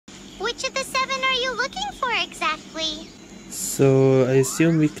Which of the 7 are you looking for exactly? So I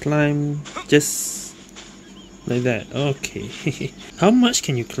assume we climb just like that. Okay. How much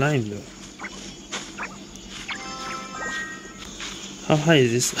can you climb though? How high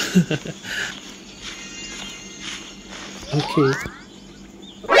is this? Okay.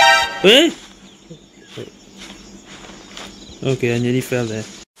 Eh? Okay, I nearly fell there.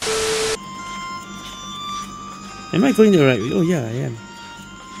 Am I going the right way? Oh yeah, I am.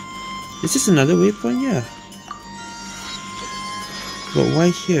 Is this another waypoint? Yeah. But why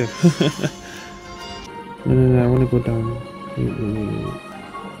here? No, I want to go down. Wait.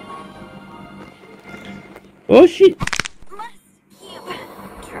 Oh shit! Must keep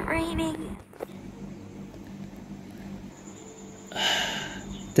training.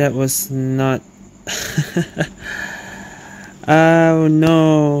 That was not... Oh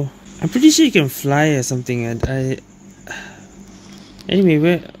no. I'm pretty sure you can fly or something, and anyway,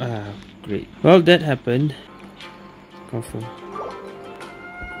 where... great. Well, that happened. Confirm.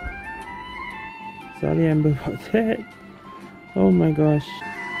 Sorry, Amber, about that. Oh my gosh.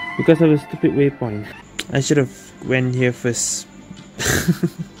 Because of a stupid waypoint. I should have went here first.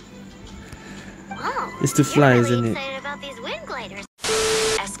 Wow. It's to fly, You're isn't really it? excited about these wind gliders.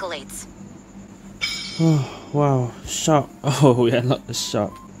 Escalates. Oh, wow. Shop. Oh, we unlocked the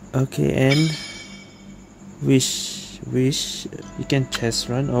shop. Okay, and... Wish. You can test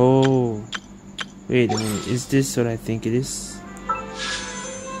run. Oh. Wait a minute. Is this what I think it is?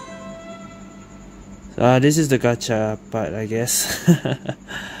 This is the gacha part, I guess.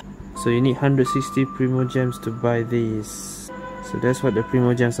 So you need 160 Primo Gems to buy these. So that's what the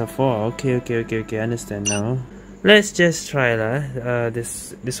Primo Gems are for. Okay, I understand now. Let's just try lah.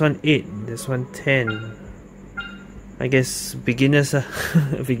 This one 8, this one 10. I guess beginners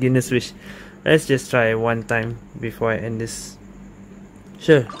beginners wish. Let's just try one time before I end this.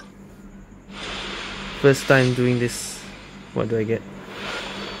 Sure. First time doing this. What do I get?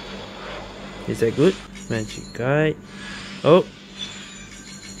 Is that good? Magic guide. Oh,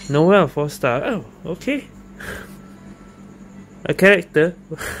 Noel 4-star. Oh, okay. A character.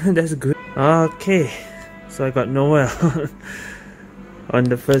 That's good. Okay, so I got Noel on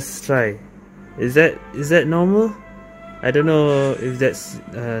the first try. Is that normal? I don't know if that's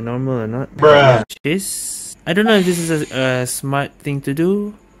normal or not. Bruh. I don't know if this is a smart thing to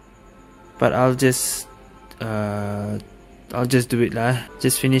do, but I'll just do it lah.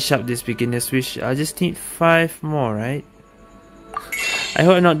 Just finish up this beginner's wish. I'll just need 5 more, right? I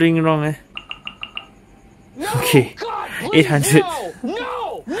hope I'm not doing wrong, eh? No, okay, God, 800.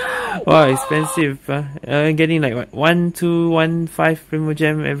 No! Wow, expensive. I'm getting like what, 1, 2, 1, 5 Primo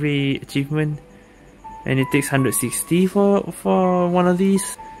Gem every achievement, and it takes 160 for one of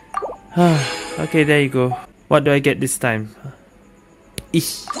these. Okay, there you go. What do I get this time?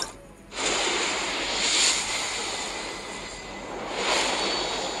 Eesh.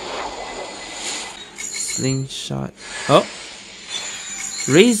 Slingshot. Oh,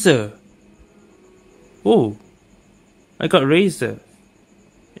 Razor. Oh, I got Razor,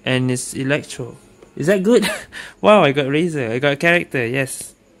 and it's Electro. Is that good? Wow, I got Razor. I got a character.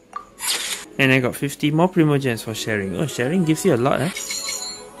 Yes, and I got 50 more Primo Gems for sharing. Oh, sharing gives you a lot, eh?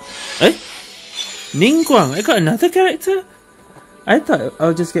 Eh? Ningguang. I got another character. I thought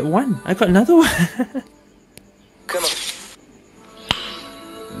I'll just get one. I got another one. Come on.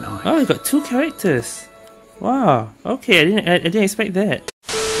 Nice. Oh, I got 2 characters. Wow. Okay, I didn't expect that.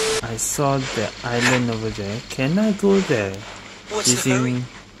 I saw the island over there. Can I go there? What's the hurry? Using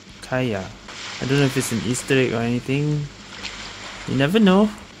Kaya. I don't know if it's an Easter egg or anything. You never know.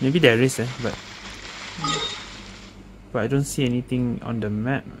 Maybe there is, but I don't see anything on the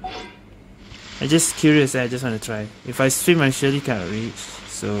map. I'm just curious. I just want to try. If I swim, I surely cannot reach.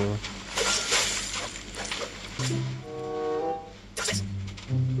 So.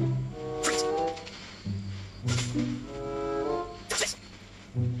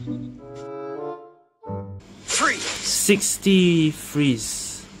 Freeze! 60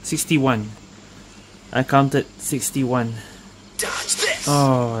 freeze. 61. I counted 61. Dodge this!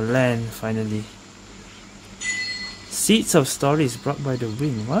 Oh, land finally. Seeds of stories brought by the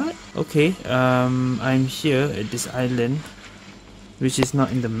wind. What? Okay, I'm here at this island, which is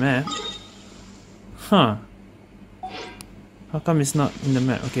not in the map. Huh. How come it's not in the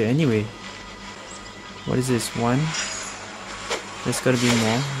map? Okay, anyway. What is this? 1. There's gotta be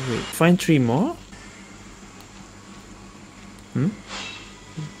more. Wait, find 3 more?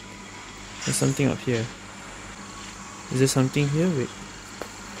 There's something up here. Is there something here? Wait.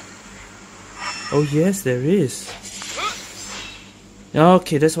 Oh yes, there is.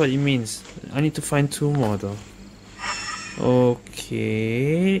 Okay, that's what it means. I need to find 2 more though. Okay.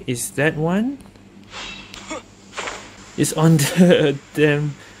 Okay, is that one? It's on the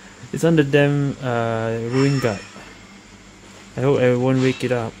damn. It's on the damn ruin guard. I hope I won't wake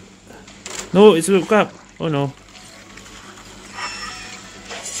it up. No, it's woke up. Oh no.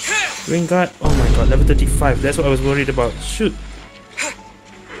 Ruin guard. Oh my god, level 35. That's what I was worried about. Shoot.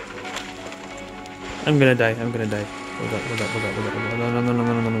 I'm gonna die. I'm gonna die. Hold up.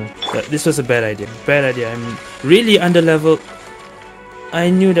 No. This was a bad idea. Bad idea. I'm really under leveled. I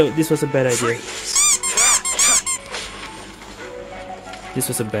knew that this was a bad idea.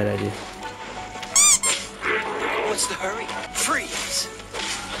 This was a bad idea. What's the hurry? Freeze!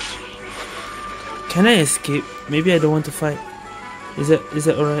 Can I escape? Maybe I don't want to fight. Is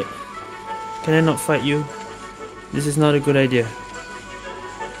that alright? Can I not fight you? This is not a good idea.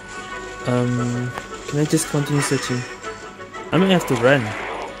 Can I just continue searching? I might have to run.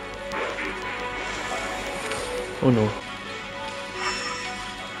 Oh no.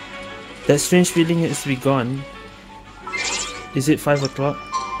 That strange feeling has to be gone. Is it 5 o'clock?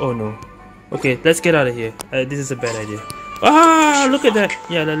 Oh no. Okay, let's get out of here. This is a bad idea. Ah, look at that.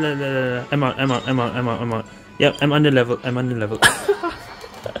 Yeah, I'm out. Yep, I'm under level.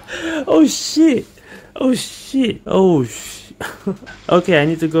 Oh shit. Okay, I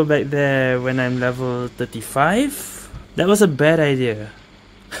need to go back there when I'm level 35. That was a bad idea.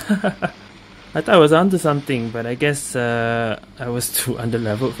 I thought I was onto something, but I guess I was too under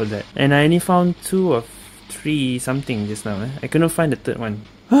leveled for that. And I only found 2 or 3 something just now. I couldn't find the third one.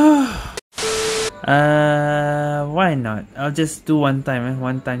 Why not? I'll just do one time.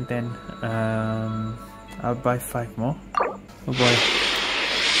 1 time 10. I'll buy 5 more. Oh boy.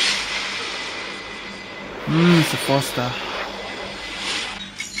 It's a 4-star.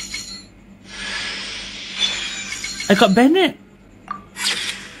 I got Bennett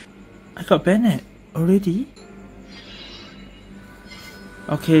already.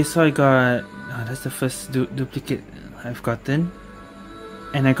 Okay, so I got that's the first duplicate I've gotten,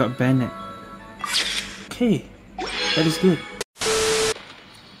 and I got Bennett. Okay, that is good.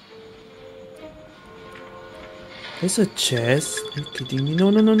 There's a chest. Are you kidding me? No.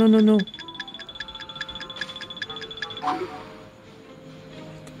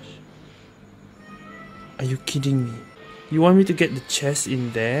 Are you kidding me? You want me to get the chest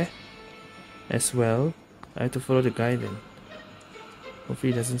in there as well? I have to follow the guy then.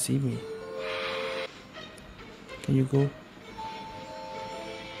 Hopefully he doesn't see me. Can you go?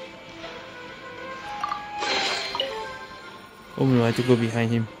 Oh no, I have to go behind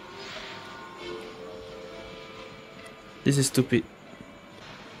him. This is stupid.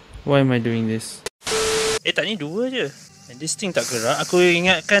 Why am I doing this? Tak ni 2 je. And this thing tak gerak. Aku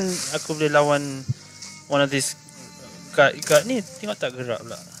ingatkan aku boleh lawan one of these guard ni. Tengok tak gerak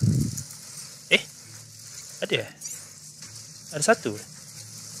pula. Ada? Ada 1?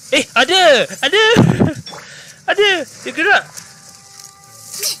 Ada! Ada! Dia gerak!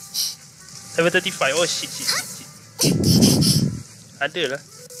 Level 35. Oh shit. Ada lah.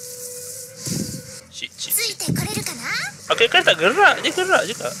 Shit. Okay, kan tak gerak. Dia gerak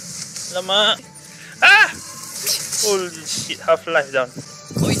juga. Lama. Ah! Holy shit. Half life down.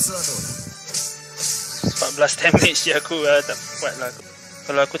 14 damage je aku. Tak kuat lah aku.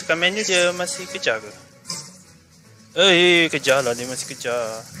 Kalau aku tekan menu dia masih kejar ke? Kejar lah. Dia masih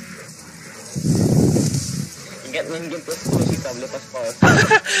kejar. Ingat main game tu Shika boleh pas-pas.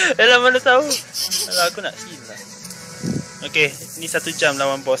 Mana tahu. Kalau aku nak heal lah. Okay, ni 1 jam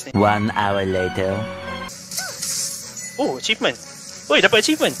lawan boss ni. 1 hour later. Oh, achievement. Oi, dapat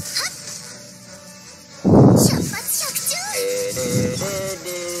achievement.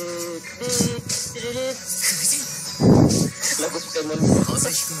 Lagu Pokemon.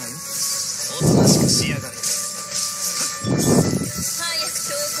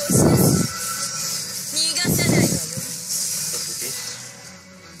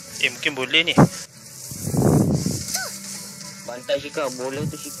 Mungkin boleh ni. Bantai Shika, boleh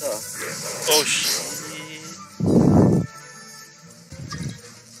tu Shika. Oh shit.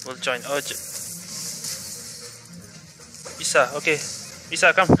 We'll join. Oh, bisa. Okay.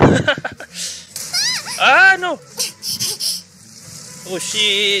 Bisa, come. Ah, no. Oh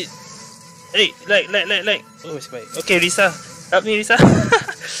shit. Hey, like. Oh, it's baik. Okay, Risa. Help me, Risa.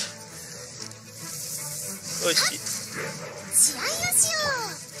 Oh shit.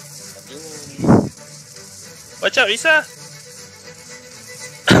 Watch out, Risa.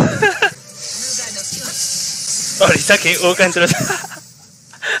 Oh, Risa KO kan terus.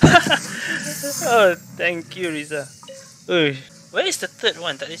 Oh, thank you, Risa. Where is the third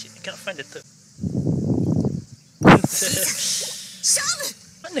one? I cannot find the third.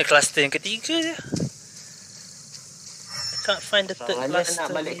 Mana cluster yang ketiga je? Can't find the third Soalnya blaster. nak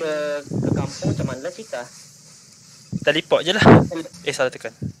balik ke kampung macam mana lah Shika? Teleport je lah. Salah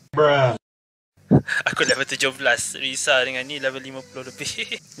tekan. Aku level 17. Risau dengan ni level 50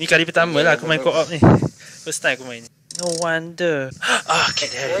 lebih. Ni kali pertama lah aku main co-op ni. First time aku main. No wonder. Okay,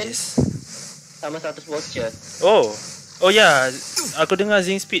 there it is. Sama 100 voucher. Oh ya, aku dengar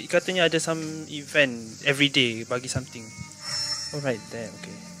Zing Speed katanya ada some event every day bagi something. Alright then,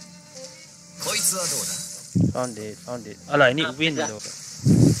 okay. Found it. Alah, I need win though.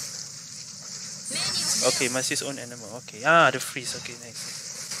 Okay, must use own animal. Okay, the freeze. Okay, nice.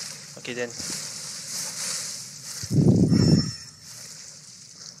 Okay then.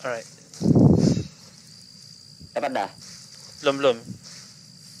 Alright. Dapat dah? Belum.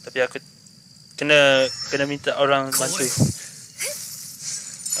 Tapi aku kena minta orang bantu.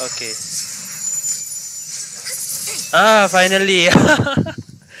 Okay. Finally.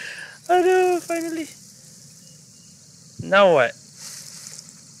 Aduh, finally. Now what?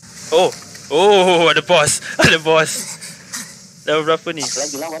 Oh, ada boss. Level berapa ni? Apa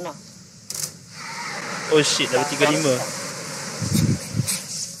lagi lawan lah. Oh shit, level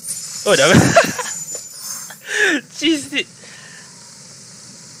 35. Oh, dah. Cheese it.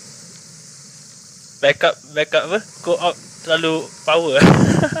 Backup apa? Co-op terlalu power.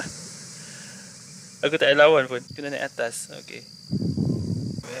 Aku tak ada lawan pun. Kena naik atas. Okay.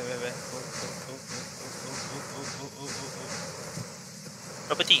 Where.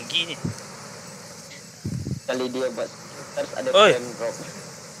 Berapa tinggi ni? Kali dia buat terus ada Oi. frame drop.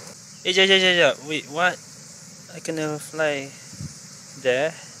 Jap. Wait, what? I kena fly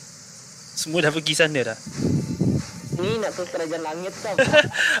there. Semua dah pergi sana dah. Ni nak ke kerajaan langit tau.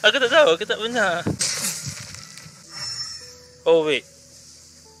 Aku tak tahu, aku tak pernah. Oh wait.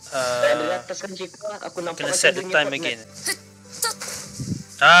 Dari atas kan Shika, aku nampak Kena macam set the bunyi time Fortnite. again.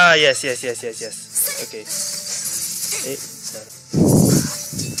 Yes. Okay. Dah.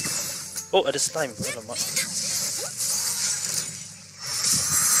 Oh, ada slime. Alamak.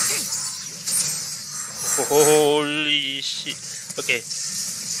 Holy shit. Okay.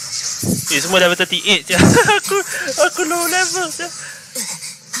 Semua level 38 je. Aku low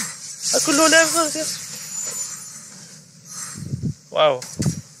level je. Wow.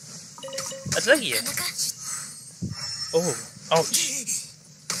 Ada lagi ya? Oh, ouch.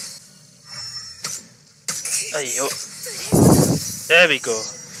 Ayo. There we go.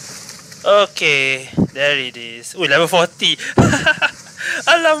 Okay, there it is. Level 40.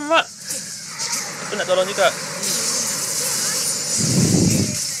 Alamak. Aku nak tolong juga.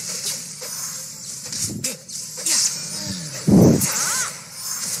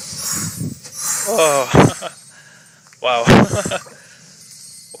 Oh. Wow.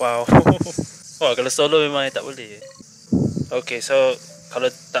 Wah, kalau solo memang tak boleh. Okay, so kalau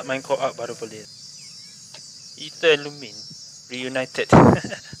tak main co-op baru boleh. Ethan Lumin reunited.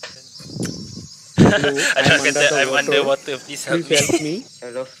 Ada kata I'm underwater, please help me.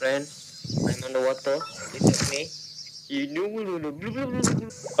 Hello friend, I'm underwater. Please help me.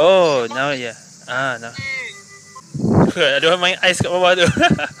 Oh, now yeah. Now. Ada orang main ice kat bawah tu.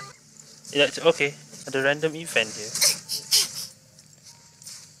 Okay, ada random event je.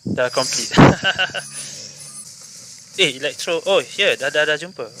 Dah complete. Electro. Oh, here, dah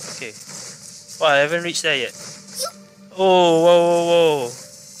jumpa. Okay. Wow, I haven't reached there yet. Oh, whoa.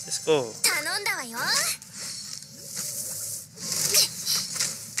 Let's go.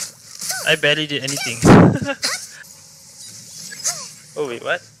 I barely did anything. Oh wait,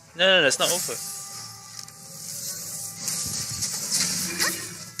 what? No, it's not over.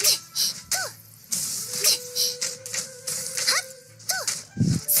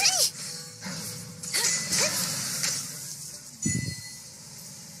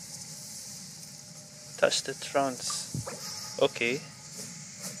 Touch the trance. Okay.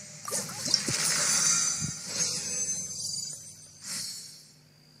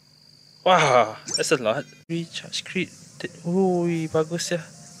 Wow, that's a lot. Recharge crit. Oh, bagus ya.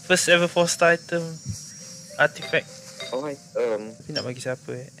 First ever 4-star item artifact. Oh my. Tapi nak bagi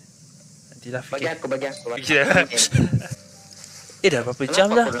siapa Nantilah Bagi fikir. aku. Fikir. Dah berapa jam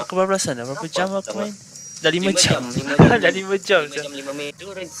dah? Aku bablasan dah. Berapa jam aku main? Dah 5 jam. Dah 5 jam. 5 minit tu.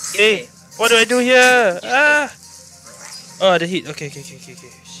 What do I do here? Oh, ada hit. Okay.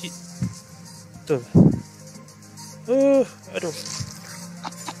 Shit. Betul. Aduh.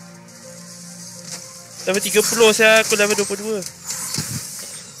 Level 30 saya, aku level 22.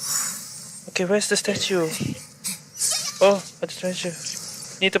 Okay, where's the statue? Oh, ada treasure.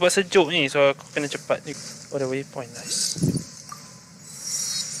 Ni tempat sejuk ni, so aku kena cepat ni. Oh, the waypoint, nice.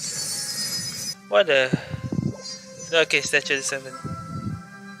 What the? Okay, statue 7.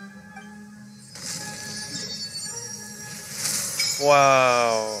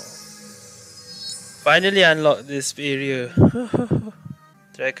 Wow. Finally unlocked this area.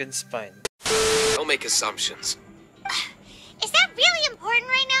 Dragon spine. Don't make assumptions. Is that really important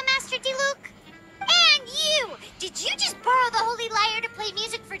right now, Master Diluc? And you! Did you just borrow the Holy Lyre to play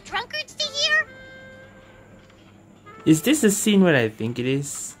music for drunkards to hear? Is this the scene where I think it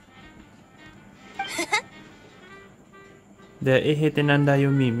is? The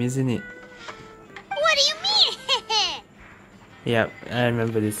Ehetenandayo meme, isn't it? What do you mean? Yeah, I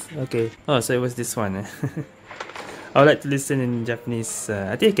remember this. Okay. Oh, so it was this one. I would like to listen in Japanese.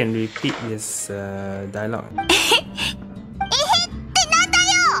 I think I can repeat this dialogue.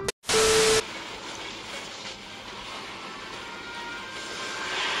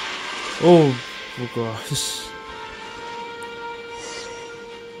 Oh gosh.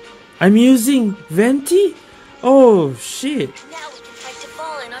 I'm using Venti? Oh shit. Now we can fight to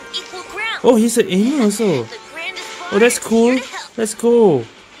Fallen on equal ground. Oh, he's an Amy also. Oh, that's cool. That's cool.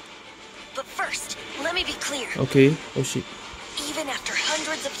 But first, let me be clear. Okay. Oh shit. Even after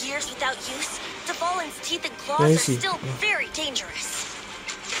hundreds of years without use, the Fallen's teeth and Where claws is are he? still very dangerous.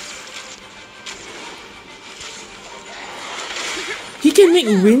 He can make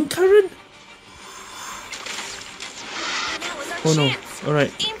wind current? Now is our Oh no. chance.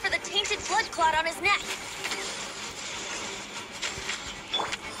 Alright. Aim for the tainted blood clot on his neck.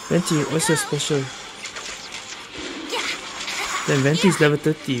 Venti, what's your special? Yeah. Then Venti is level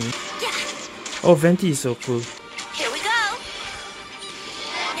 13. Yeah. Oh, Venti is so cool. Here we go.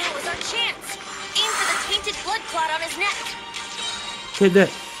 Now is our chance. Aim for the tainted blood clot on his neck. Take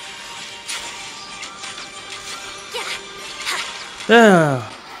that. Yeah. Ah,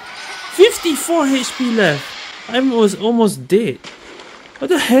 54 HP left. I was almost dead. What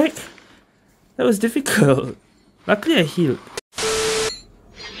the heck? That was difficult. Luckily I healed.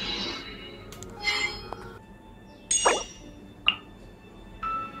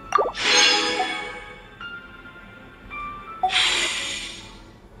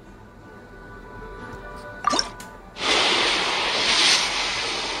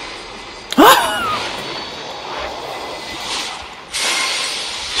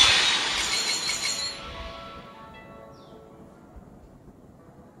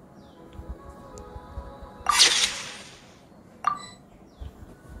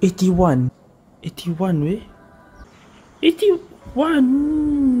 $81. 81 weh?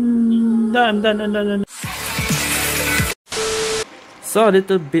 81. Done. Saw a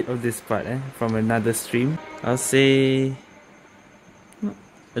little bit of this part from another stream. I'll say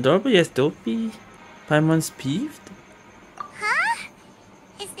adorable, yes, dopey. Paimon's peeved. Huh?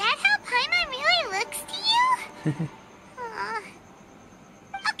 Is that how Paimon really looks to you?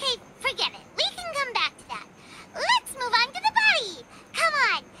 Okay, forget it. We can come back to that. Let's move on to the body. Come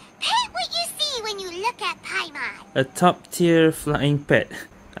on, paint what you see when you look at Paimon. A top tier flying pet.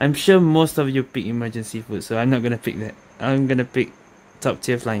 I'm sure most of you pick emergency food, so I'm not gonna pick that. I'm gonna pick top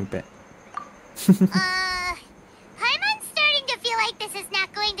tier flying pet. Paimon's starting to feel like this is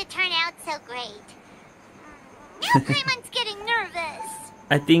not going to turn out so great. Now Paimon's getting nervous.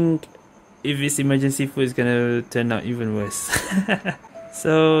 I think if it's emergency food, it's gonna turn out even worse.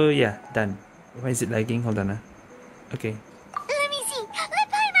 So yeah, done. Why is it lagging? Hold on. Okay. Let me see. Let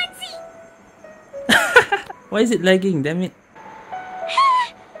Paimon see. Why is it lagging? Damn it.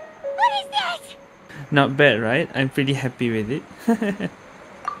 What is that? Not bad, right? I'm pretty happy with it.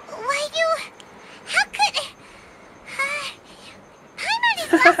 Why you... How could... Paimon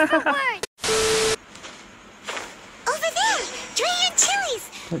is lost for words. Over there! Dre and Chili's!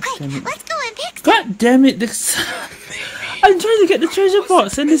 God Quick, damn it. let's go and pick some. God damn it! I'm trying to get the treasure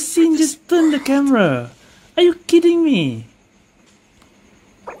box and the scene just turned the camera. Are you kidding me?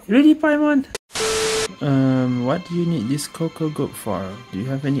 Really, Paimon? What do you need this cocoa goat for? Do you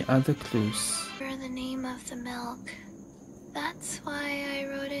have any other clues? For the name of the milk. That's why I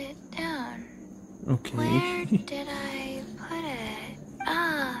wrote it down. Okay. Where did I put it?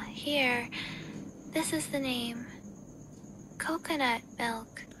 Ah, here. This is the name. Coconut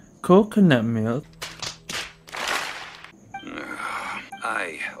milk. Coconut milk?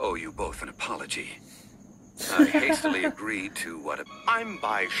 I owe you both an apology. I hastily agreed to what I'm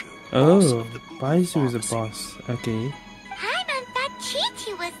Baiju. Oh, Baizu is a boss. Okay. Paimon thought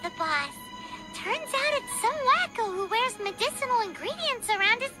Chi-Chi was the boss. Turns out it's some wacko who wears medicinal ingredients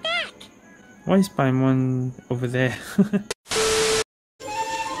around his neck. Why is Paimon over there?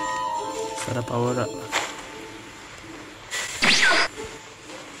 Gotta power up.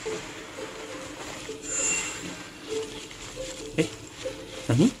 Eh?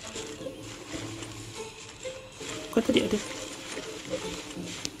 Nani? Kau tadi ada?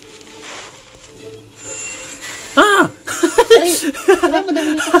 Ah!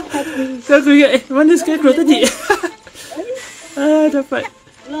 Aku ingat, mana scarecrow tadi? Dapat.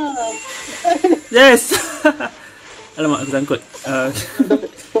 Yes! Alamak, aku sangkut.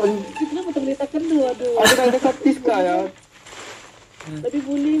 Kenapa tak boleh takkan tu? Aduh. Aku dah dekat Shika ya. Tadi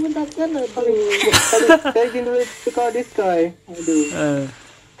boleh pun takkan lah tu. Saya ingin dulu tukar diskai. Aduh.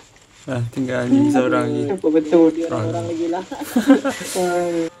 Tinggal ni seorang ni. Apa betul dia orang lagi lah.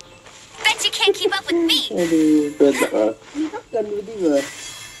 Bet you can't keep up with me. Aduh. Takkan tiba-tiba.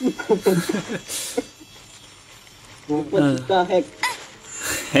 Lupa Shika hack.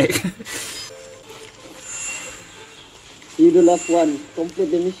 You the last one. Complete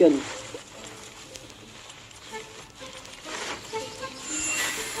the mission.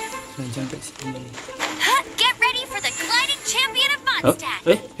 Jangan kat sini. Get ready for the gliding champion of Mondstadt.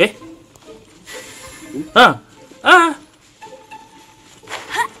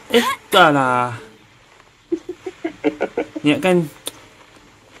 Dah lah. Niat kan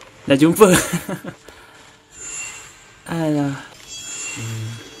dah jumpa. Alah.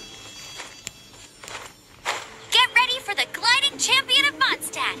 Get ready for the gliding champion of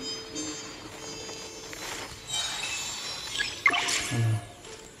Mondstadt.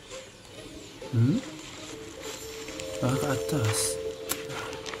 Ke atas.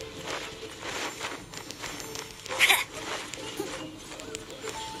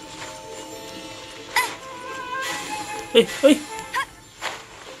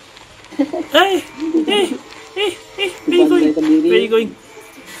 Where you going?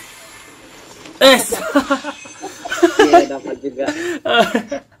 Yes. Ya, dapat juga.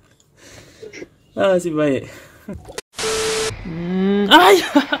 Si baik.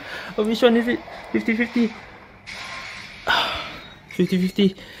 Which one is it? 50-50.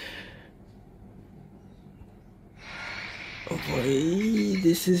 50-50. Oh boy,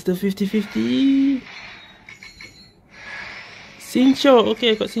 this is the 50-50. Sincho,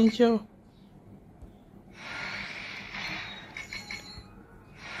 okay, I got Sincho.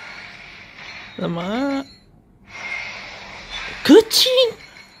 Lama. Kucing.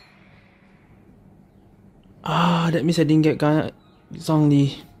 That means I didn't get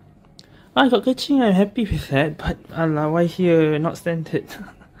Zhongli. I got kucing, I'm happy with that. But alah, why here? Not standard.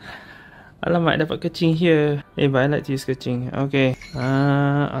 Alamak, dapat kucing here. But I like to use kucing. Okay.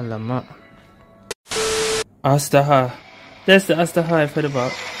 Alamak. Astaha. That's the Astaha I've heard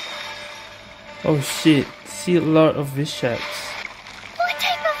about. Oh shit. Sealed Lord of Vishax. What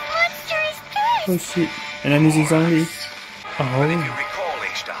type of monster is this? Oh shit. And I'm using Zhongli. But if you recall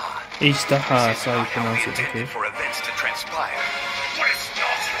H-Daha, H-Daha, this is sorry not to how we pronounce it, intended okay. for events to transpire. Waste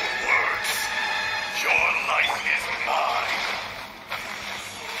not your words. Your life is mine.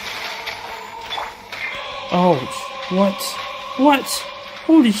 Ouch. What?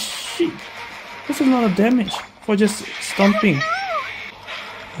 Holy shit. That's a lot of damage for just stomping.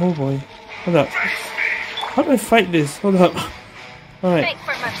 Oh boy. Hold up. How do I fight this? Hold up. Alright. Beg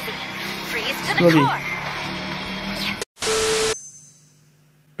for mercy. Freeze to the Slowly. core.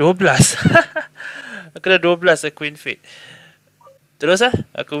 12. Aku dah 12 aku Queen Fate. Terus lah?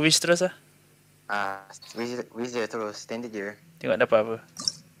 Aku wish terus lah. Wish je terus. Standard je. Tengok dapat apa.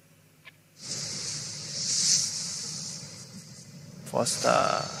 4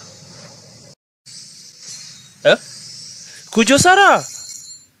 star. Kujo Sarah.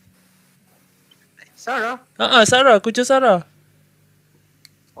 Sarah? Sarah, Kujo Sarah.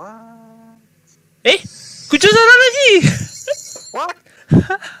 What? Kujo Sarah lagi. What?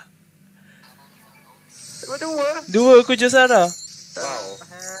 Dua Kujo Sarah. Wow.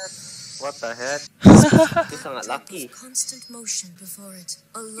 What the heck? Dia sangat lucky. Constant motion before it,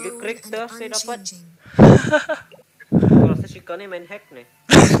 Dia alone karakter and saya dapat. unchanging. Aku rasa Shika ni main hack ni.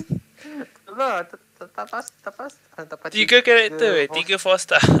 Tapas. 3 karakter weh, 3 4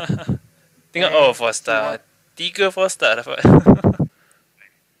 star. Tengok 4 star. 3 4 star dapat.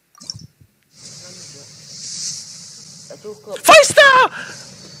 Tak cukup. 5 star.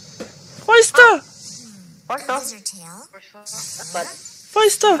 5 star. Lizard tail? Dapat. 5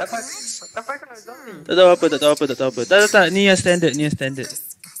 star. Dapat kan zombie. Tak tahu apa. Tak. Ni yang standard,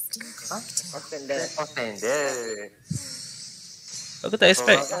 Disgusting cocktail. Standard. Aku tak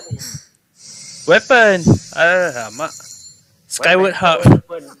expect. Weapon. Alamak. Skyward Harp.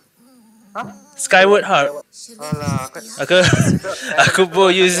 Skyward Harp. Alah, Aku bo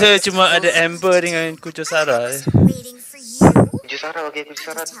user cuma ada Amber dengan Kujo Sarah. Waiting for you. Kuju Sarah, okey, Kuju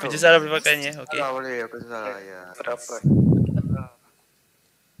Sarah tu. Kujo Sarah boleh pakainya. Okey. Boleh, Kuju Sarah, ya. Dapat.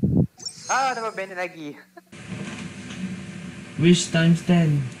 Dapat band lagi. Wish times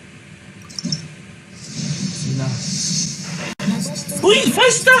 10. Bismillah. Ui,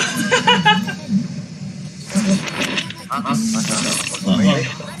 5 star.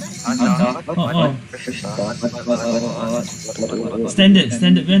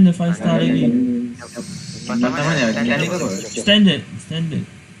 Standard kan the 5 star lagi. Macam mana? Standard ke apa? Standard. Standard.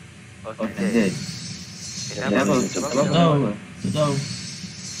 Tak tahu.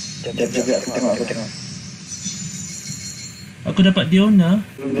 Sekejap, aku tengok. Aku dapat Diona.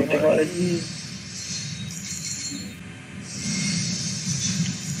 Belum tengok lagi.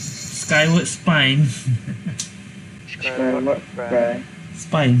 Skyward Spine.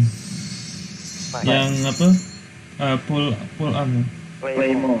 Spine. Yang apa? Pull arm.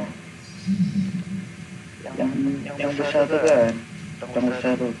 Claymore. Yang besar tu kan? Yang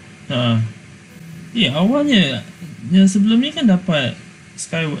besar tu. Awalnya yang sebelum ni kan dapat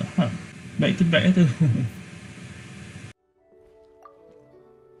Skyward Hub. Back to back tu.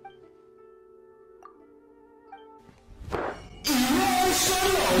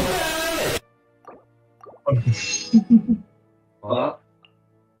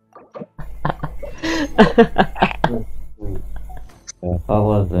 How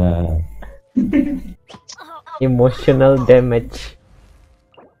was emotional damage?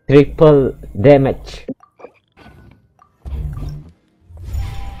 Triple damage.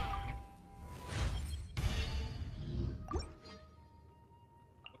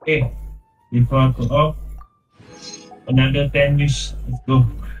 Okay, before aku off, another 10 wish. Let's go.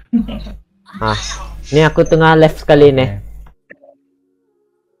 Ni aku tengah left sekali ni.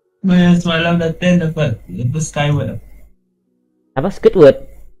 Semalam dah 10 dapat Skyward. Apa? Skyward?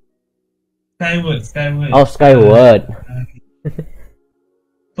 Skyward. Oh, Skyward.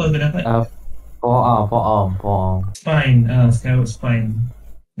 Apa kau dapat? Forearm. Spine, Skyward Spine.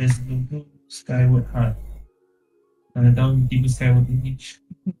 Let's go Skyward Heart. Mana tahu tiba Skyward ini.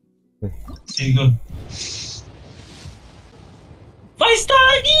 Here you go. 5 star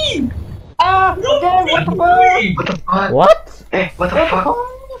lagi! What? What the fuck?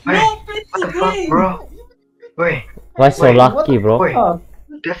 What the fuck, bro? Wait. Why so lucky, bro? Wait.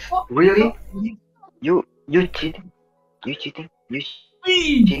 That's really? You cheating? You cheating?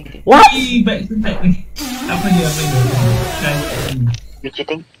 What? Back to back ni. Apa dia? You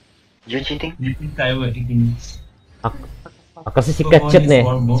cheating? Skyward ini. Aku rasa Shika cheat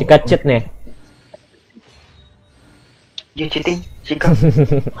ni. You cheating? Shika?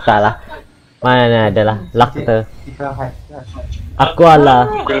 Tak lah. Mana adalah luck tu. Aku lah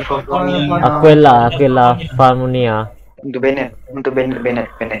Farmonia. Untuk Bennett.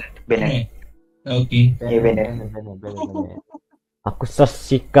 Okay. Bennett. Aku rasa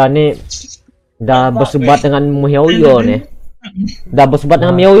Shika ni dah bersubat dengan Mihoyo ni. Dah bersubat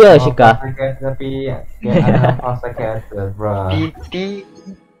dengan Mihoyo Shika. Tapi dia ada fast character, bro.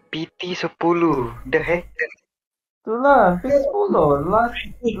 PT 10. The heck? Itulah, PT 10. Last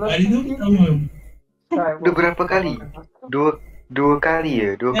Udah berapa kali? Dua kali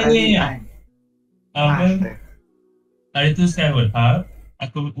ya? Dua kali. Hari tu Skyward Hub.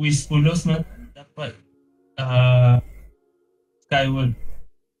 Aku wish 10 semua dapat Skyward.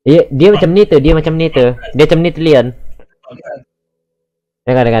 Dia macam ni tu. Dia macam ni tu Lian.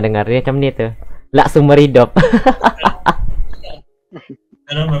 Dengar. Dia macam ni tu. Lak sumber hidup.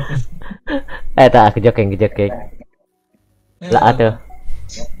 Tak, aku joking. Lak tu.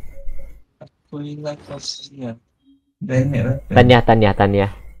 Tanya.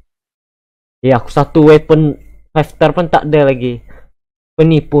 Ya, aku satu weapon 5 star pun tak ada lagi.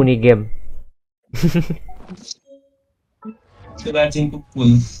 Penipu ni game. Rajin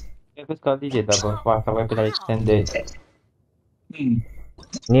kumpul. Aku sekali je tak berapa sampai aku dah extended.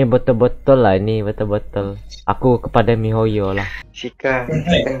 Ni betul-betul lah, Aku kepada Mihoyo lah. Shika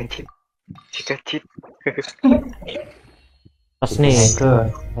cheat. Pas ni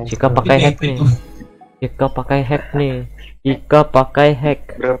Shika pakai hack ni.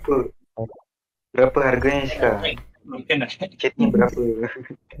 Berapa harganya Shika? Cheatnya berapa?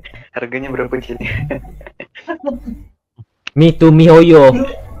 Harganya berapa cheatnya? Me to Mihoyo.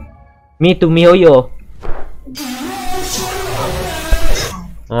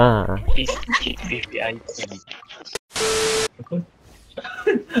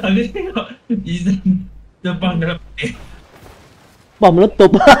 Aku tengok Izan terbang dalam air. Bom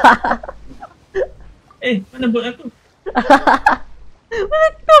meletup. Mana bot aku?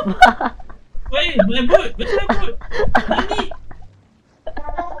 Meletup. Mana bot? Betul bot. Ni.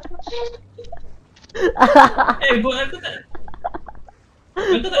 Bot aku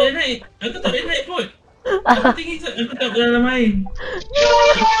tak boleh naik. Bot. Aku tinggi aku tak dalam air.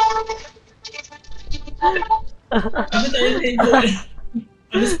 Aku tak boleh naik bot.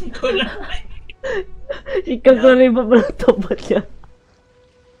 Aku sengkut lah. Ikan kau ribet meletup macam.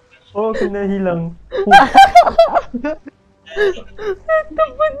 Oh, kena hilang.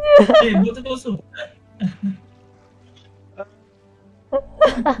 Tepatnya. Botol kosong.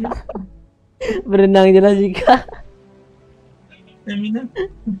 Berenang je lah Shika. Minum.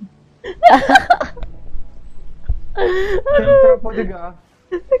 Terapuk juga.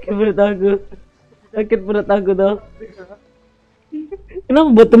 Sakit perut aku. Sakit perut aku tau. Kenapa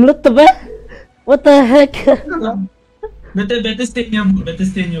botol meletup What the heck? Better stay in your mood. Better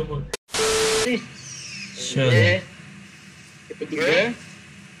stay in your mood. Sure. Ketiga.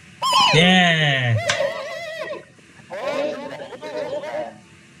 Yeah.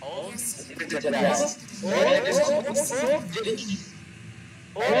 Tujuh lima, 76,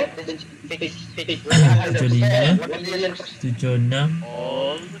 77, 78.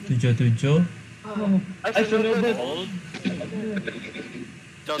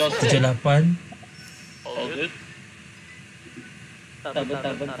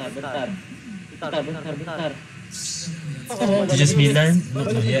 Bentar. 79, not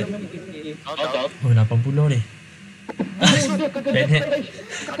yet. Oh, 80 ni. Redhead.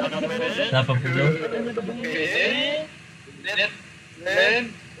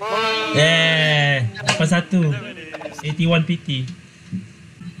 80. Yeah, 81. 81 PT.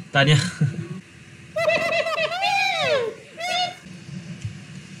 Tanya.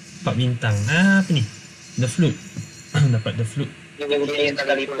 4 bintang. Apa ni? The flute. Dapat the flute. Mungkin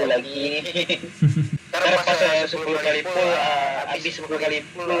sekali pull lagi. Ntar pas 10 kali pull, habis 10 kali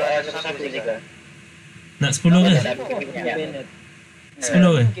pull, satu juga. Nak 10 ke?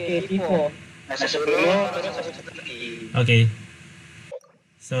 10 ke? Masa 10, terus satu lagi. Okay.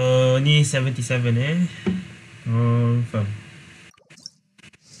 So, ni 77 confirm.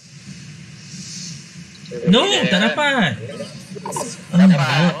 No, tak dapat.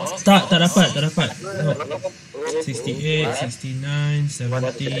 Tak dapat. 68, 69,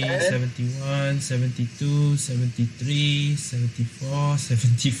 70, 71, 72, 73, 74,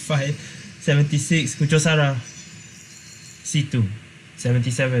 75, 76, Kuchosara. C2,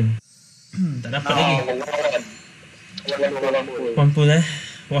 77. Tak dapat lagi. 80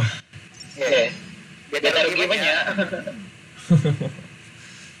 Wah. Dia tak rugi banyak.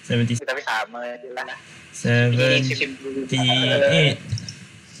 70. Tapi sama je lah. 78.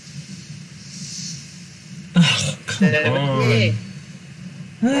 Come on.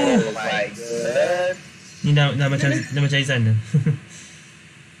 Oh my god. Ni dah macam Izan dah.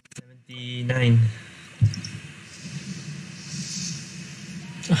 79.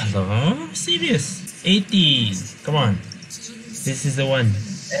 Allah, serious? 80. Come on. This is the one.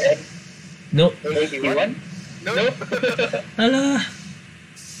 Nope. 81? Nope. Alah.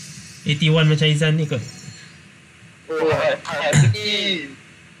 81 macam Izan ni kot. Oh, happy.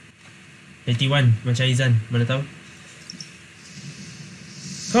 81 macam Izan, mana tahu.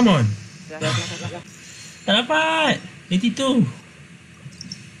 Come on. Tak dapat. 82.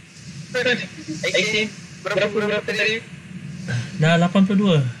 18. Berapa tadi? Dah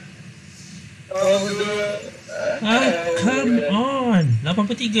 82. Come on.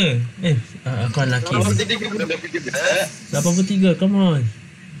 83. Aku lelaki. 83, come on.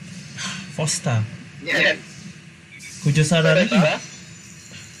 Foster. Kuchosara lagi.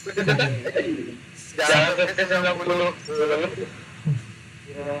 Jangan sampai 90.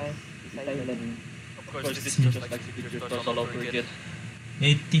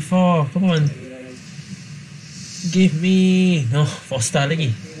 84, come on. Give me. No, 4 star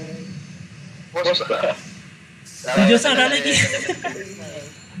lagi. Kuchosara lagi.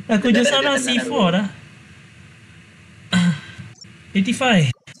 Kuchosara C4 dah.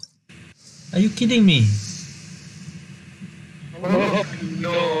 85. Are you kidding me? Oh,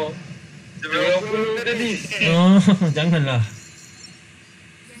 no. 90 tadi. Oh, janganlah.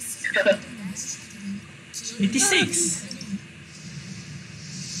 86.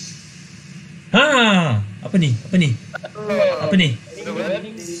 Apa ni?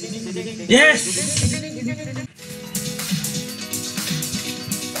 Yes.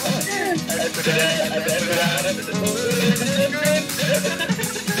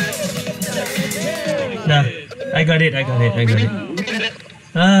 Dah, I got it.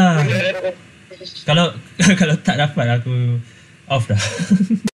 Kalau tak dapat aku off dah.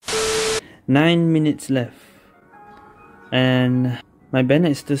 9 minutes left. And my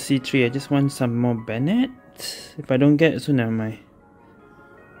Bennett is still C3. I just want some more Bennett. If I don't get, so never mind.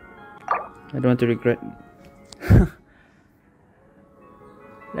 I don't want to regret.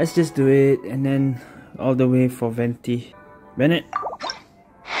 Let's just do it and then all the way for Venti. Bennett.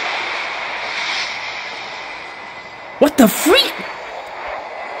 What the freak?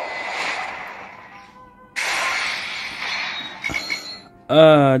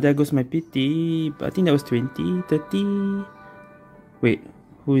 There goes my PT. I think that was 20, 30. Wait,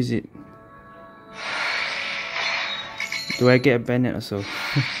 who is it? Do I get a Bennett also?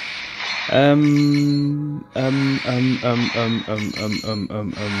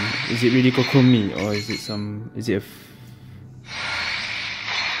 Is it really Kokomi or is it some? Is it a?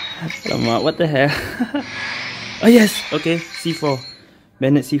 Alamak, what the hell? Oh yes, okay, C4,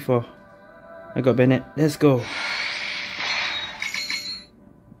 Bennett C4. I got Bennett. Let's go.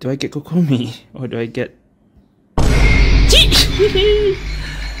 Do I get Kokomi or do I get?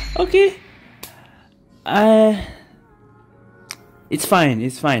 Okay. It's fine,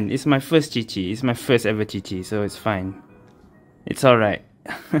 it's fine. It's my first Chichi. It's my first ever Chichi, so it's fine. It's alright.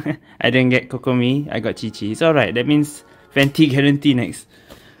 I didn't get Kokomi, I got Chichi. It's alright, that means Fenty guarantee next.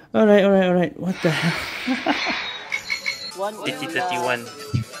 Alright. What the hell? 8031. I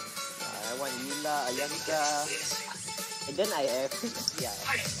want Yula, Ayanka. And then I have, yeah,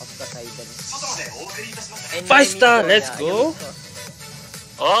 of course I then. 5-star, let's go.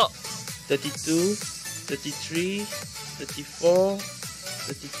 Oh, 32, 33, 34,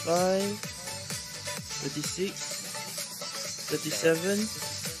 35, 36, 37,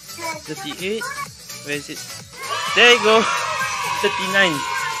 38. Where is it? There you go. 39.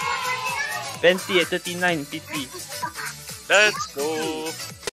 Fenty at 39 PT. Let's go.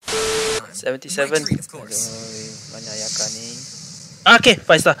 77. Mana Ayaka ni? Okay,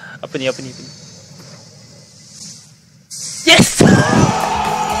 5-star. Apa ni? Yes!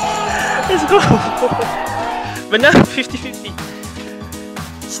 Let's go. Benar, 50-50.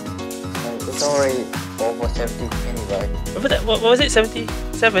 It's already over 70 penny, right? What was it?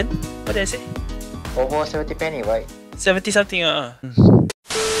 77? What did I say? Over 70 penny, right? 70 something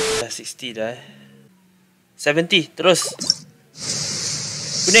 60 dah 70 terus.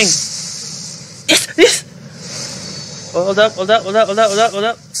 Kuning. Yes. Hold up.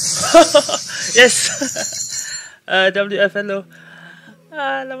 Yes. WF hello.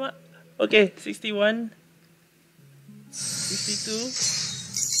 Alamak. Okay, 61. 62.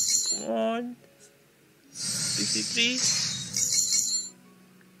 Come on. 63.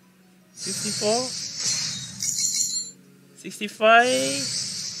 64. 65.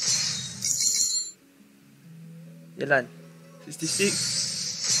 Jalan. 66.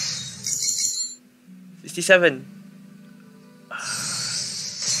 67.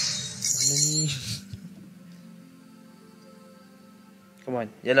 Mana ni? Come on,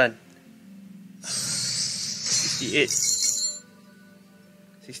 jalan. 68.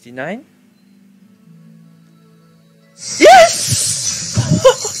 69. Yes!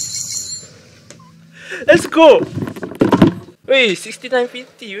 Let's go! Wait,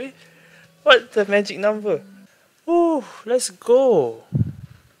 69.50, wait. What's the magic number? Oh, let's go.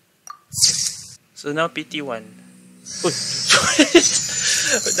 So now PT1. Oh,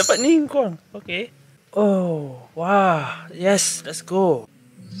 dapat ni korang. Okay. Oh, wow. Yes, let's go.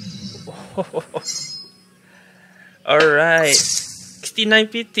 Alright. 69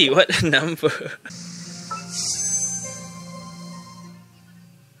 PT, what a number.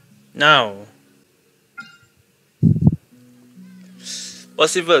 Now.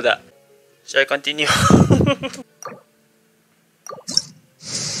 Possible tak? Shall I continue?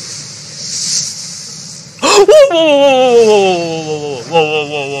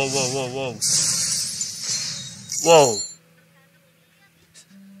 Whoa.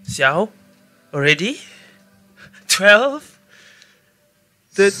 Xiao? Already? 12?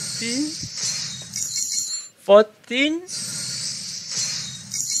 13? 14?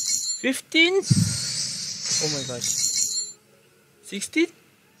 15? Oh my gosh. 16?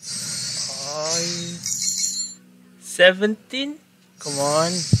 17? Come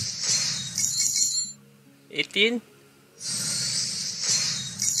on. 18?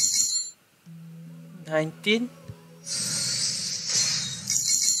 19?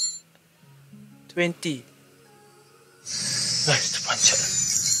 20? Nice, terpanjat.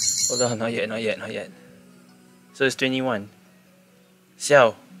 Hold on, not yet. So it's 21.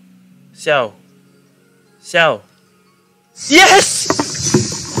 Xiao. Yes!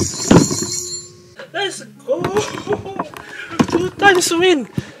 Let's go! 2 times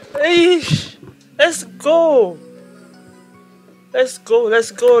win! Hey! Let's go!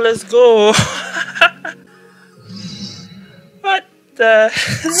 What the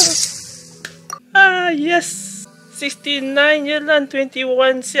hell? Yes! 69 je lah,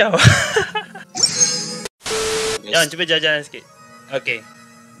 21 siao. Jangan, cuba jalan sikit.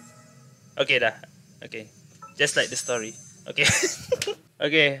 Okay dah. Okay. Just like the story. Okay.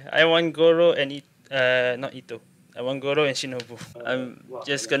 Okay, I want Goro and not Ito. I want Goro and Shinobu. I'm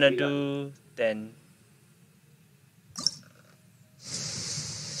just gonna do 10.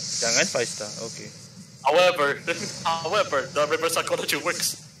 Jangan 5-star. Okay. However, the reverse psychology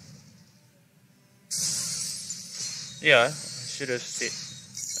works. Yeah, I should have said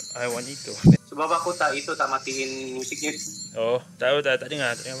I want itu. Sebab aku tak matiin musiknya. Oh, tak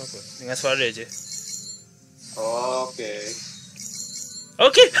dengar apa-apa. Dengar suara je. Okay.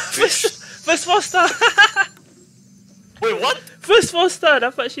 Okay, first 4 star. Wait, what? First 4 star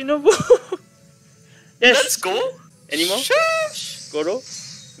dapat Shinobu. Yes. Let's go. Any more? Sheesh. Goro?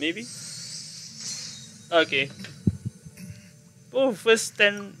 Maybe? Okay. Oh, first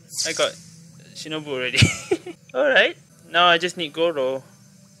 10 I got Shinobu already. Alright. Now I just need Goro.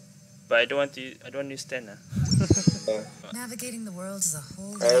 But I don't want to use 10 now. Navigating the world is a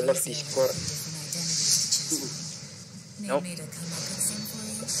whole I love Discord. Nope.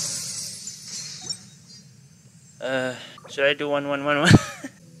 Should I do 1-1-1-1?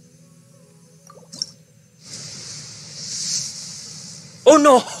 Oh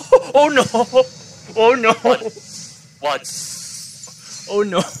no! Oh no! Oh no! What? Oh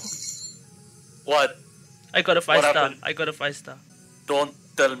no! What? I got a 5 What star. happened? I got a 5 star. Don't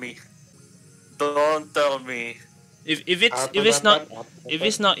tell me. Don't tell me. If it's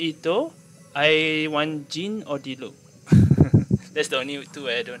not Ito, I want Jin or Diluc. That's the only two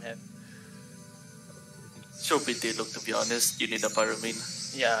I don't have. Should be Diluc, to be honest. You need a Pyramid.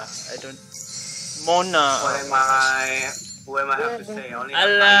 Yeah, I don't. Mona. Who am I have to say? Only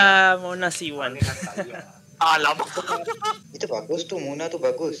Alah, Mona C1. Alam. Itu bagus tuh, Mona tuh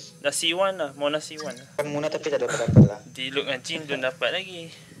bagus. Dah C1 lah, Mona C1 lah. Kan Mona tapi tak dapat lah. Diluc dengan Jin belum dapat lagi.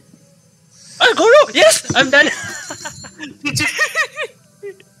 Ah, Goro! Yes! I'm done!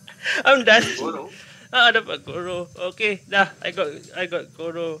 I'm done. Goro? Dapat Goro. Okay, dah. I got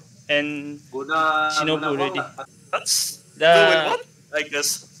Goro and Shinobu already. That's dah. doing what? I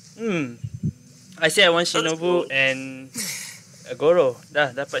guess. I said I want Shinobu and Goro.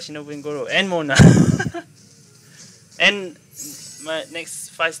 Dah, dapat Shinobu and Goro. And Mona. And my next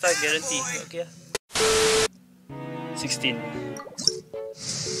 5 star guarantee. Okay. 16.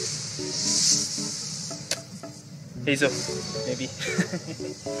 Hazel, maybe.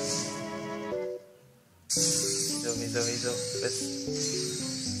 Hazel. First.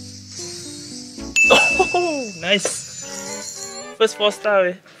 Oh, nice. First 4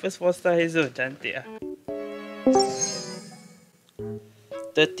 star, First 4 star Hazel, cantik ah.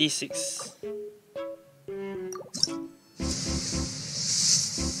 36.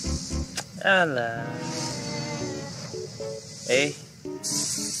 Alah.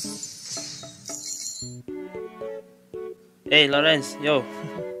 Hey Lawrence, yo.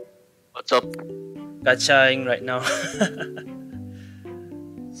 What's up? Gachaing right now.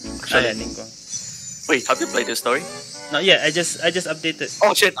 Wait, have you played this story? Not yet. I just updated.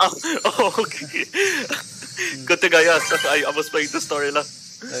 Oh shit! Oh okay. Good thing I asked. I was playing the story lah.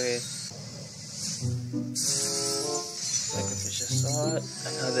 Okay. Sacrificial sword.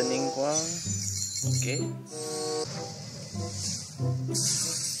 Another Ningguang. Okay.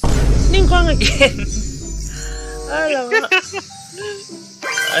 Ningguang again. Alamak.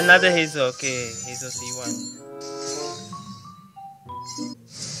 Another Hazel. Okay, Hazel C1.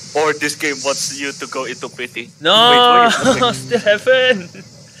 Or this game wants you to go into pretty. No, wait, still haven't.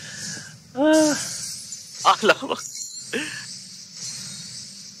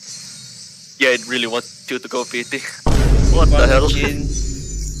 Yeah, it really wants you to go pretty. What the hell?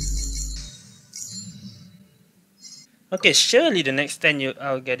 Okay, surely the next 10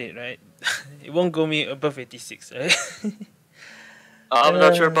 I'll get it, right? It won't go me above 86, right? I'm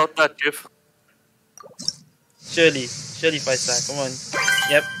not sure about that, Jeff. Surely 5 star. Come on.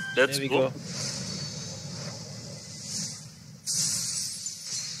 Yep. Let's there we go.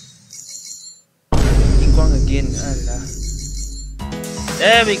 Ningguang again. Allah.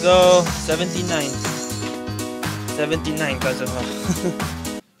 There we go. 79. 79 Kazuha.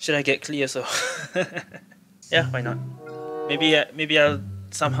 Should I get clear so? Yeah, why not? Maybe I'll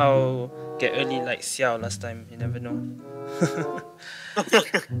somehow get early like Xiao last time. You never know.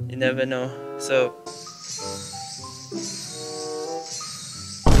 You never know. So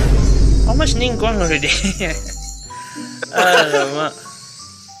how much Ningguang already? Alamak.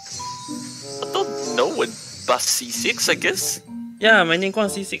 I don't know when past C6, I guess. Yeah, my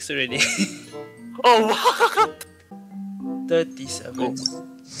Ningguang C6 already. Oh what? 37. Oh.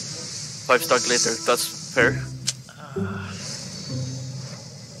 5 star glitter, that's fair.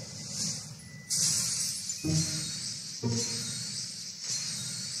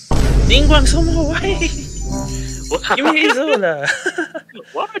 Ningguang somehow, why? Give me Hazel lah.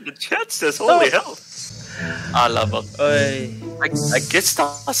 What are the chances? Holy hell. Alamak. I guess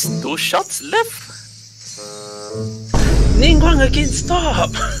that's 2 shots left. Ningguang again, stop!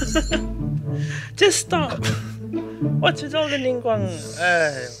 Just stop. What's with all the Ningguang?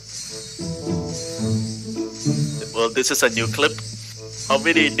 Well, this is a new clip. How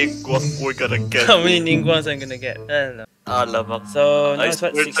many Ningguang we're gonna get? How many Ningguangs I'm gonna get? Alamak. So now I it's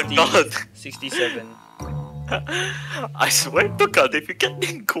what, swear to 60, God. 67. I swear to God, if you get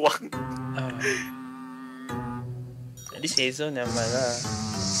Ningguang. At least Hazel, never mind lah.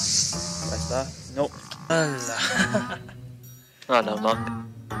 Basta. Nope. Allah. Alamak.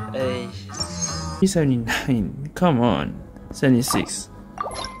 Hey. 79. Come on. 76.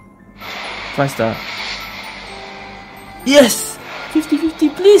 5 star. Yes!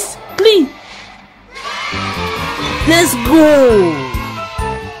 50-50, please! Please! Let's go!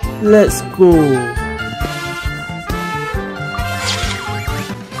 Let's go!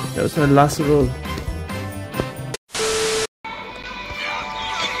 That was my last roll.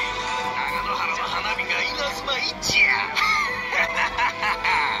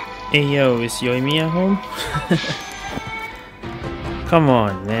 Hey yo, is Yoimiya home? Come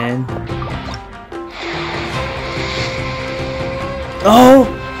on, man. Oh!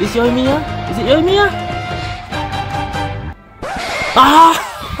 Is Yoimiya? Is it Yoimiya? Ah!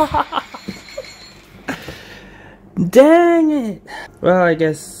 Dang it! Well, I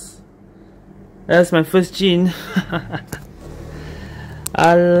guess that's my first gene.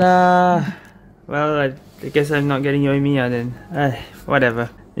 Allah. Well, I guess I'm not getting Yoimiya then.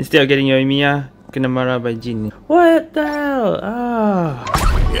 Whatever. Instead of getting Yoimiya, kena marah by Jin. What the hell? Ah.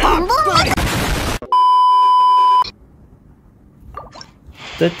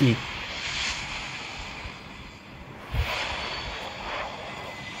 30.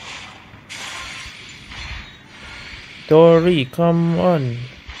 Dory, come on.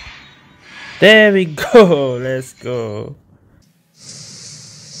 There we go. Let's go.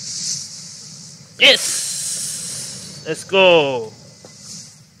 Yes! Let's go.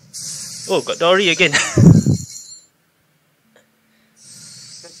 Oh, got Dory again.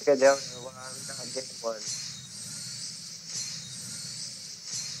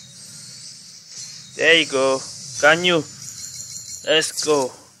 There you go. Ganyu. Let's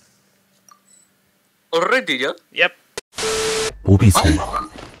go. Already, yeah? Yep. Where is it?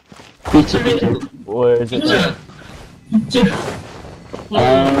 Where's it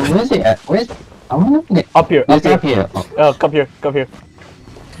at? Where's... I wanna get... Up here, It's up here. Oh, come here, come here.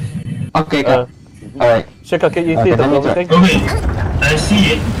 Okay, alright. Shika, can you see the glowing thing? Okay, I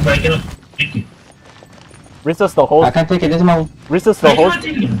see it, but I cannot take it. Resist the hold. I can't take it, this one. Resist the hold.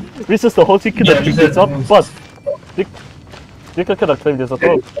 Resist the hold, you cannot pick this up, but... Shika cannot claim this as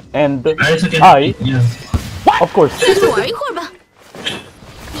well. And I... Of course.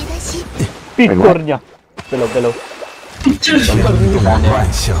 Picornia. Below.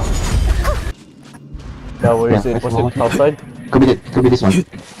 Now where is it? Was it outside? Could be this one.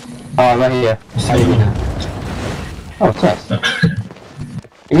 Oh, right here. Oh, chest.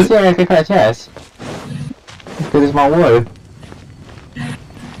 You see I can cut a chest? Because it's my wall.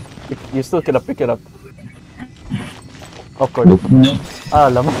 You still cannot pick it up. Of course. No. Ah,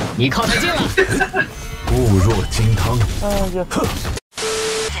 lama. Yeah. Ah, yeah.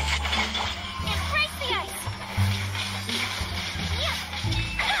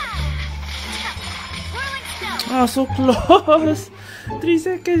 Oh, so close. 3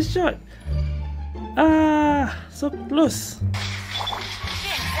 second shot. Ah, so close.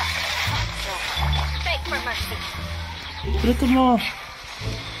 Beg for mercy. A little more.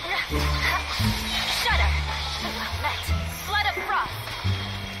 Shut up. Let flood of frost.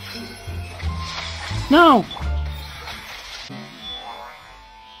 No.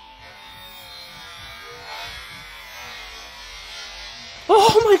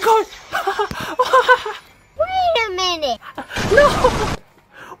 Oh my god. Wait a minute. No.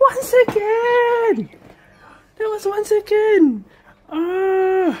 1 second. That was 1 second.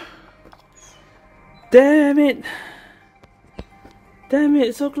 Damn it. Damn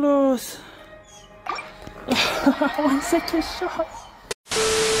it, so close. 1 second shot.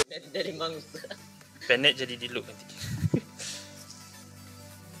 Dari mangsa. Bennett jadi diluk nanti.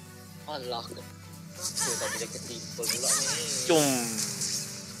 Allah. Saya dah bila ketipu pula ni. Jom.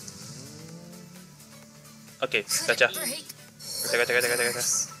 Okay, kaca. Kaca.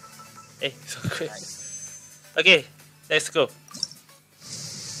 So quick. Okay, let's go.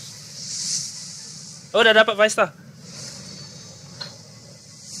 Oh, dah dapat 5 star.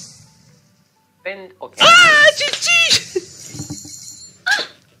 Okay. Ah, cici.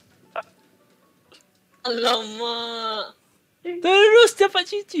 Alamak. Terus dapat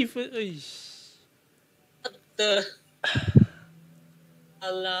cici. Uish.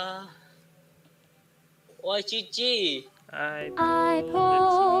 Alah. Wah, cici. I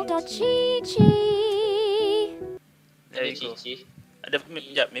pulled a Chi-Chi. There you go. Ada,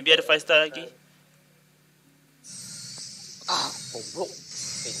 maybe ada 5 star lagi. Goblok.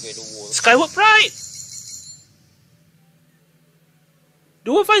 Skyward Pride!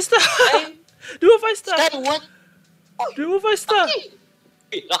 2 5 star! 2 5 star! Skyward? 2 5 star!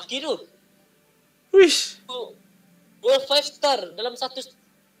 Laki tu! Wish! 2 5 star dalam satu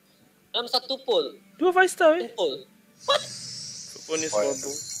poll. 2 5 star Poll. What? Phone is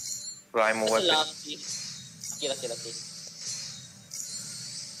horrible. Prime weapon. Laki.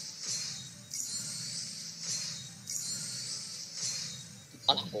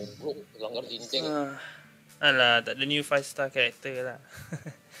 Alah, goblok. Langgar dinding. Alah, tak ada new 5 star character lah.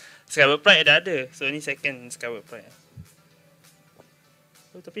 Skyward Pride ada. So ni second Skyward Pride.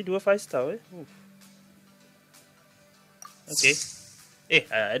 Oh, tapi 2 5 star Okay.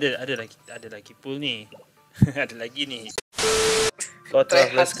 Ada lagi pool ni. Ada lagi ni. Lot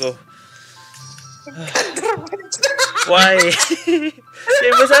of, let's go. Why?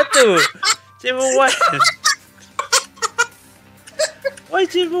 Chamber 1. Chamber 1. Why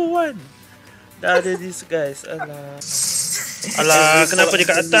Chamber 1? Dah ada this guys. Alah, kenapa dia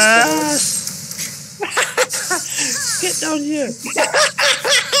kat atas? Get down here.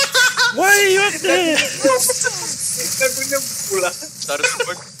 Why are you up there?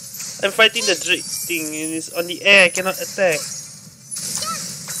 I'm fighting the Drake thing and it's on the air, I cannot attack.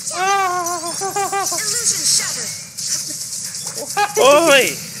 Oi!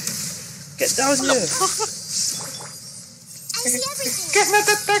 Get down here. Cannot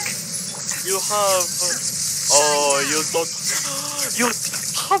attack. You have. Oh, you don't. You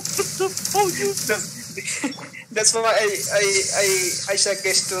have the phone. That's why I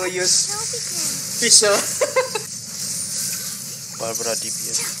suggest to use visual. Barbara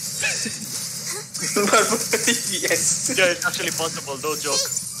DPS. Barbara DPS. Yeah, it's actually possible, no joke.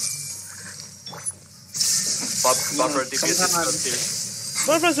 Barbara DPS is not here.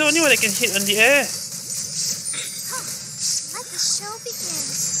 Barbara's the only one that can hit on the air. Let the show begin.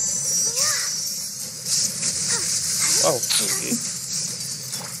 Wow, okay.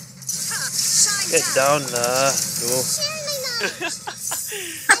 Get down lah. Go.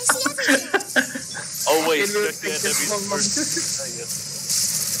 Always check the enemies first.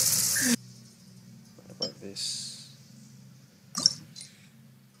 What about this?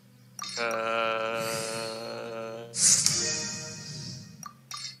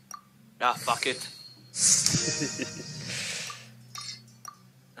 Fuck it.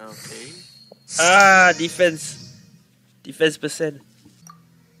 Okay. Defense. Defense percent.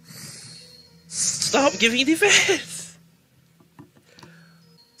 Stop giving defense.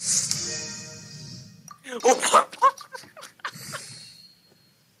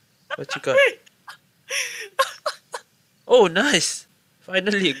 What you got? Oh, nice.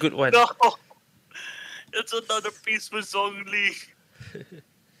 Finally a good one. No. It's another piece was only.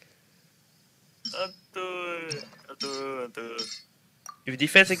 If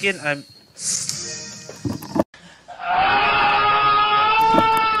defense again, I'm.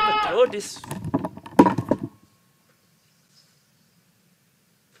 Throw this.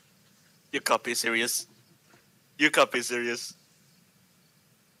 You can't be serious. You can't be serious.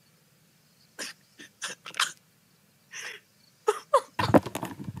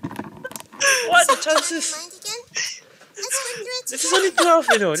 What the chances? This is only 12,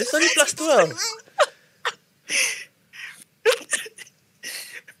 you know. This is only plus 12.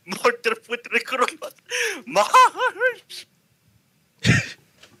 Mortar foot recruitment. March!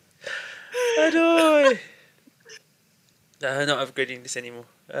 Aduh. I'm not upgrading this anymore.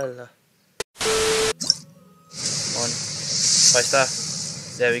 Allah. On. 5 star.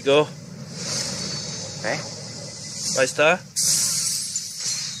 There we go. Okay. 5 star.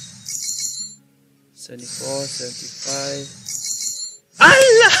 74, 75.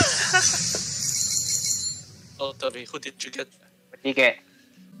 Allah! Oh, Tori, who did you get? What did you get?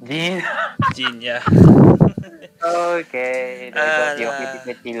 Jin. Jin, yeah. Okay, that's your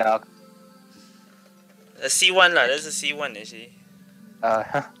pretty lock. A C1 lah, that's a C1 actually.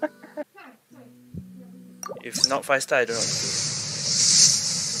 If not 5 star, I don't know.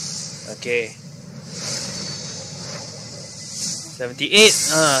 Okay. 78.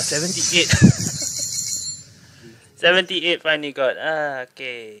 78. 78 finally got.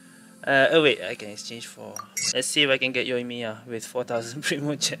 Okay. Oh wait, I can exchange for. Let's see if I can get Yoimiya with 4,000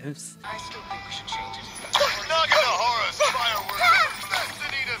 primo gems. I still think we should change it. Naganohara's fireworks.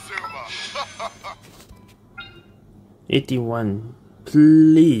 That's Zuma. 81.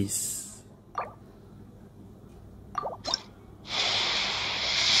 Please.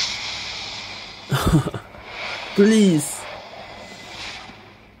 Please.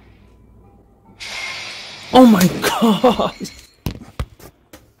 Oh my god!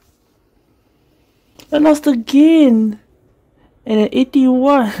 I lost again! And at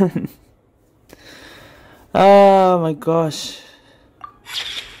 81! Oh my gosh.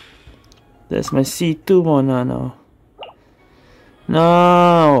 That's my C2 Mona now.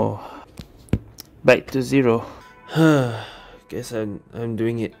 No! Back to 0. Guess I'm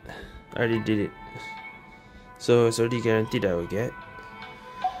doing it. I already did it. So it's already guaranteed I will get.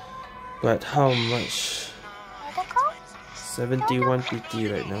 But how much? 71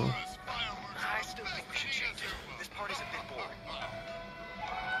 PT right now.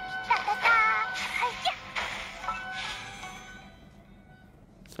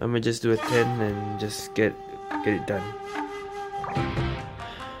 I'm gonna just do a 10 and just get it done.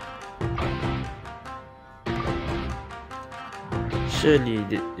 Surely,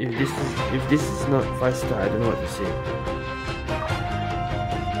 if this is not 5-star, I don't know what to say.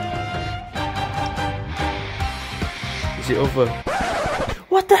 Is it over?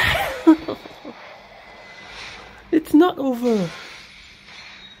 What the hell? It's not over.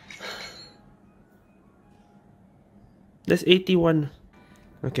 That's 81.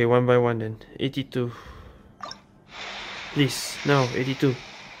 Okay, one by one then. 82. Please, no, 82.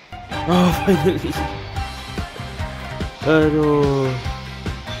 Oh, finally. Aduh.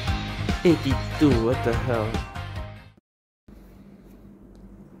 82, what the hell.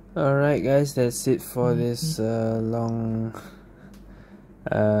 Alright guys, that's it for this long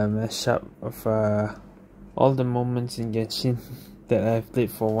mashup of all the moments in Genshin that I've played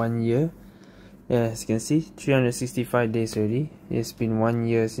for 1 year. Yeah, as you can see, 365 days already. It's been 1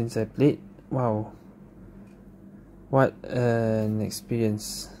 year since I played. Wow. What an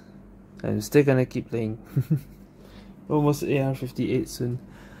experience. I'm still gonna keep playing. Almost AR58 soon.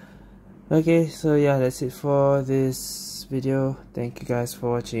 Okay, so yeah, that's it for this video. Thank you guys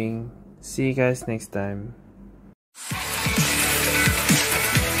for watching. See you guys next time.